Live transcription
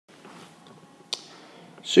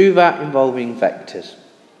Suvat involving vectors.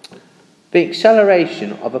 The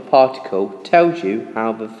acceleration of a particle tells you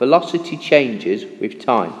how the velocity changes with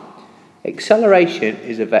time. Acceleration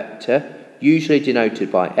is a vector, usually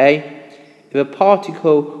denoted by A. If a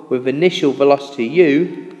particle with initial velocity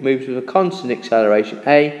u moves with a constant acceleration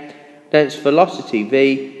a, then its velocity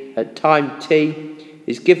v at time t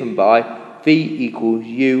is given by v equals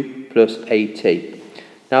u plus at.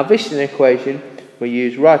 Now this is an equation we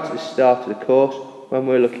use right at the start of the course when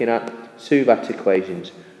we're looking at Suvat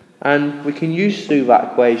equations. And we can use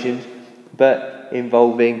Suvat equations but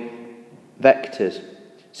involving vectors.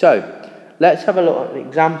 So let's have a look at an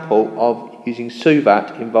example of using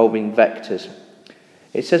Suvat involving vectors.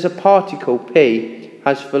 It says a particle P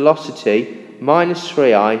has velocity minus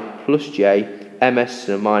 3i plus j ms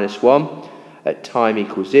to the minus 1 at time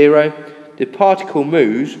equals 0. The particle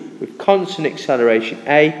moves with constant acceleration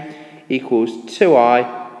a equals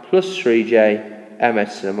 2i plus 3j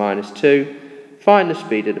ms to the minus 2. Find the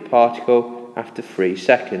speed of the particle after 3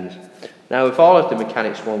 seconds. Now, with all of the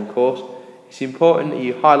Mechanics 1 course, it's important that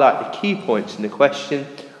you highlight the key points in the question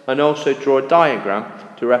and also draw a diagram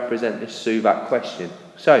to represent this Suvat question.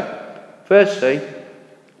 So, firstly,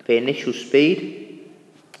 the initial speed.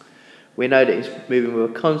 We know that it's moving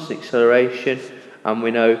with a constant acceleration and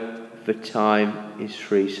we know the time is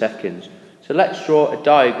 3 seconds. So let's draw a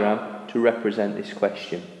diagram to represent this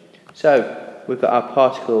question. So, we've got our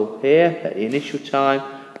particle here at the initial time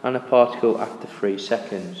and a particle after 3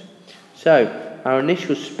 seconds. So, our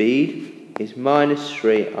initial speed is minus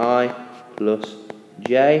 3i plus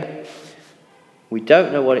j. We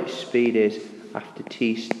don't know what its speed is after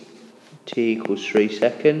t equals 3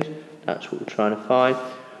 seconds. That's what we're trying to find.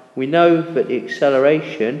 We know that the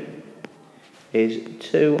acceleration is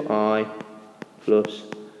 2i plus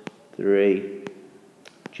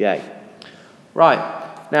 3j.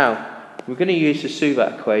 Right, now we're going to use the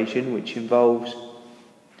Suvat equation, which involves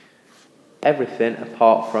everything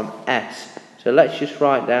apart from s. So let's just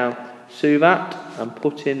write down Suvat and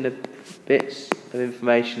put in the bits of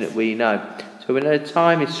information that we know. So we know the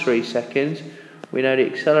time is 3 seconds. We know the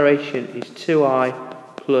acceleration is 2i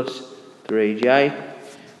plus 3j.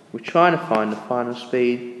 We're trying to find the final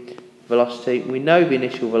speed, velocity. We know the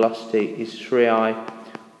initial velocity is 3i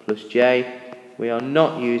plus j. We are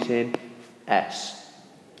not using s.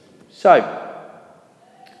 So,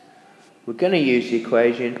 we're going to use the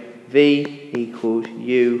equation v equals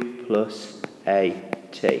u plus at.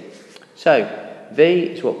 So, v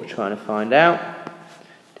is what we're trying to find out.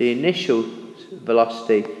 The initial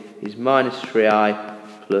velocity is minus 3i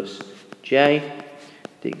plus j.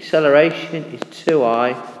 The acceleration is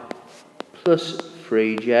 2i plus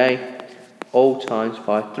 3j, all times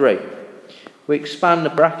by 3. We expand the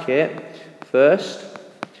bracket first.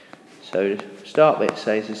 So the start bit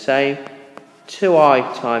stays the same.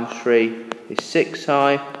 2i times 3 is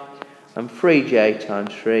 6i, and 3j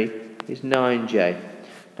times 3 is 9j.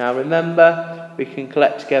 Now remember, we can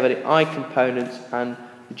collect together the I components and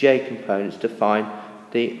the j components to find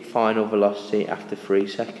the final velocity after 3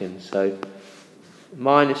 seconds. So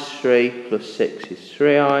minus 3 plus 6 is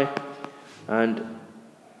 3i, and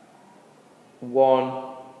 1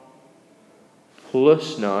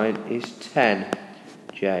 plus 9 is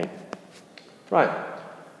 10j. Right,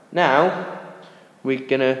 now we're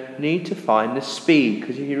going to need to find the speed,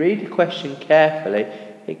 because if you read the question carefully,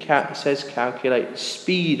 it says calculate the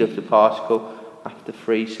speed of the particle after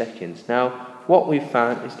 3 seconds. Now, what we've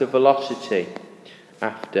found is the velocity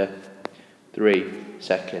after 3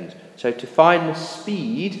 seconds. So to find the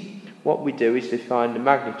speed, what we do is define the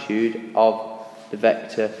magnitude of the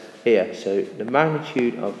vector here. So the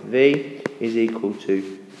magnitude of v is equal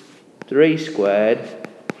to 3 squared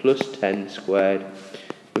plus 10 squared,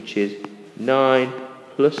 which is 9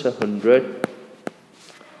 plus 100,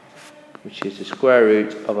 which is the square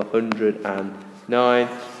root of 109,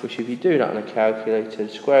 which if you do that on a calculator, the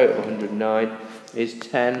square root of 109 is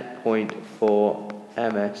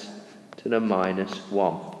 10.4 ms to the minus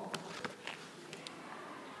 1.